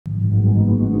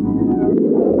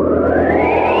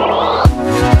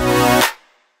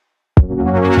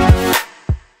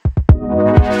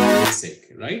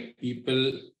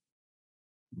people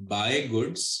buy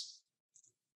goods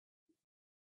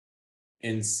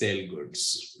and sell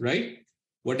goods, right?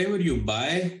 Whatever you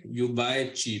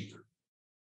buy cheap.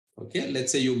 Okay,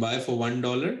 let's say you buy for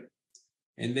 $1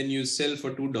 and then you sell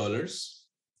for $2.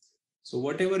 So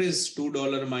whatever is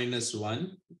 $2 minus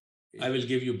 1, I will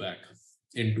give you back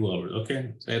in 2 hours.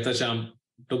 Okay. So Etasham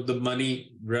took the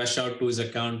money, rush out to his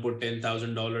account, put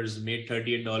 $10,000, made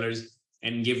 $38,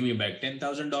 and give me back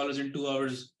 $10,000 in 2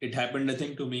 hours. It happened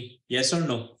nothing to me. Yes or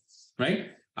no?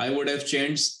 Right? I would have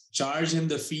charged him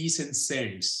the fees in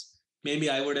cents.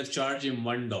 Maybe I would have charged him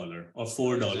 $1 or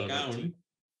 $4 account.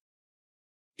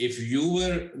 If you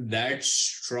were that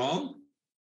strong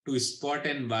to spot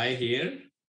and buy here,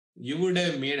 you would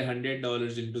have made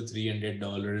 $100 into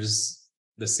 $300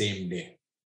 the same day.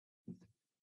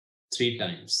 3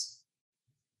 times.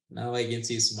 Now I can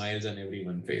see smiles on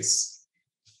everyone's face.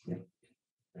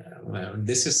 Wow,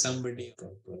 this is somebody.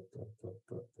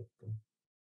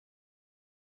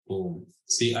 Boom.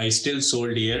 See, I still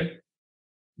sold here,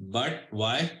 but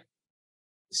why?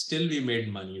 Still we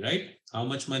made money, right? How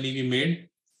much money we made?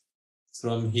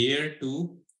 From here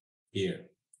to here,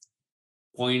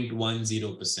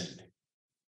 0.10%.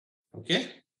 Okay.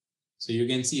 So you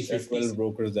can see 12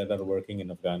 brokers that are working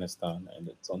in Afghanistan, and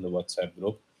it's on the WhatsApp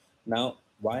group. Now,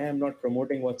 why I'm not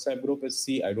promoting WhatsApp group is,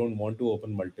 see, I don't want to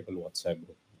open multiple WhatsApp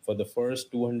group. For the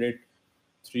first 200,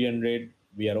 300,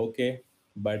 we are okay.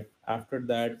 But after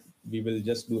that, we will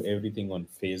just do everything on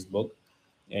Facebook.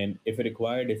 And if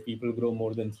required, if people grow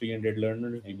more than 300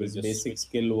 learners, we will just basic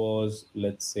skill was,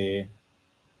 let's say,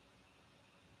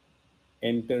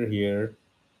 enter here,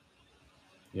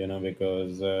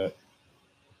 because try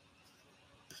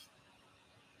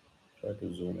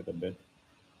to zoom it a bit.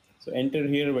 So enter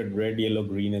here where red, yellow,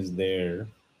 green is there,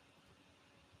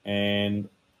 and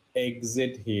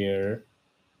exit here,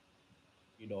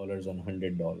 $3 on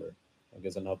 $100. Okay,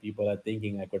 so now people are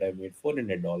thinking I could have made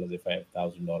 $400 if I have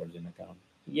 $1,000 in account.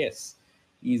 Yes,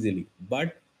 easily.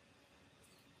 But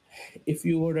if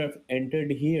you would have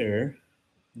entered here,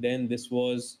 then this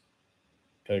was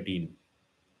 13.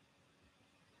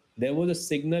 There was a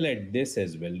signal at this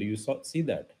as well. Do you see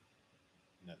that?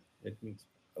 No. It means,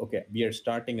 okay, we are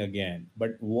starting again.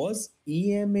 But was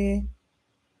EMA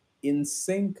in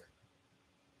sync?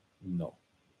 No.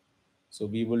 So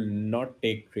we will not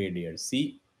take trade here.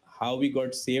 See how we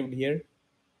got saved here?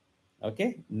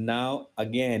 Okay. Now,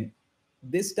 again,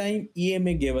 this time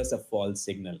EMA gave us a false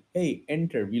signal. Hey,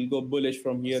 enter. We'll go bullish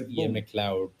from here. EMA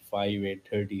cloud 5, 8,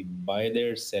 13. Buy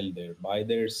there, sell there. Buy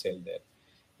there, sell there.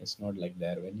 It's not like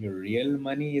that. When your real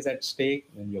money is at stake,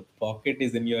 when your pocket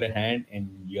is in your hand and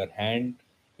your hand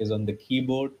is on the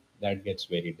keyboard, that gets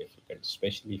very difficult,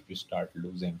 especially if you start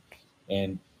losing.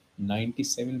 And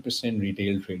 97%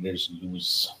 retail traders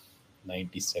lose.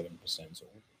 97%. So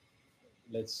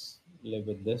let's live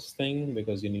with this thing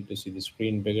because you need to see the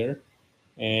screen bigger.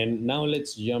 And now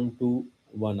let's jump to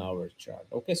 1 hour chart.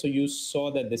 Okay, so you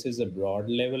saw that this is a broad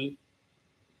level.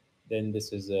 Then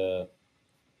this is a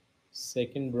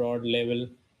second broad level,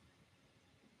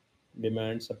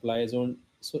 demand supply zone.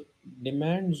 So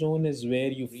demand zone is where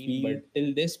you feel, but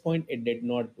till this point it did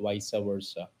not vice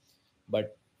versa.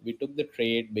 But we took the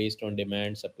trade based on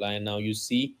demand supply. Now you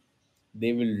see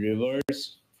they will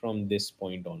reverse from this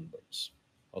point onwards.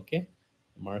 Okay,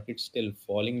 market still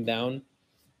falling down.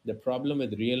 The problem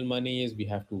with real money is we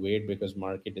have to wait because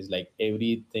market is like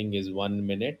everything is 1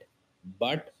 minute,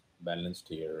 but balanced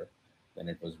here, then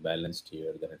it was balanced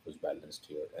here, then it was balanced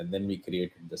here, and then we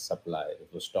created the supply. It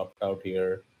was stopped out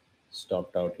here,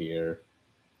 stopped out here,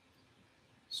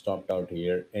 stopped out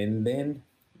here, and then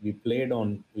we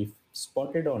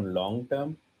spotted on long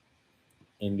term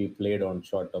and we played on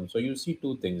short term. So you see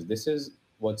two things. This is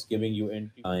what's giving you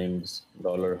entry times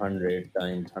 $100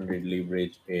 times 100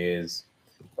 leverage is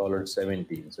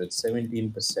 $17. So it's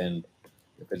 17%.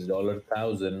 If it's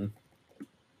 $1,000,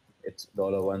 it's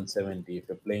 $170. If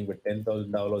you're playing with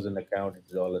 $10,000 in account,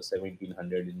 it's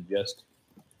 $1,700 in just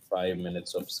 5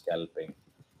 minutes of scalping.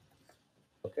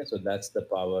 Okay, so that's the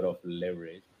power of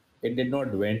leverage. It did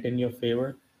not went in your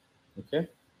favor. Okay,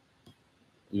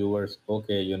 you were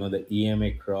okay. The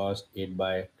EMA crossed 8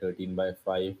 by 13 by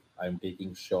 5. I'm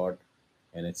taking short,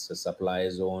 and it's a supply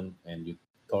zone, and you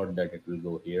thought that it will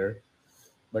go here,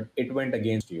 but it went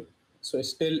against you. So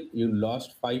still you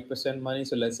lost 5% money.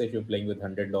 So let's say if you're playing with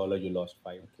 $100, you lost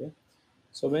 5. Okay.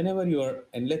 So whenever you are,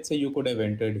 and let's say you could have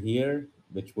entered here,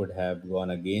 which would have gone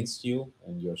against you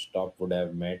and your stop would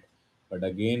have met. But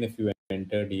again, if you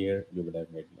entered here, you would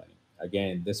have made money.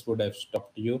 Again, this would have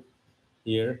stopped you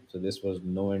here. So this was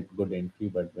no good entry,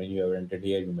 but when you have entered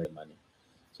here, you made money.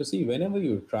 So see, whenever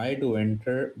you try to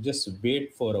enter, just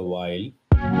wait for a while.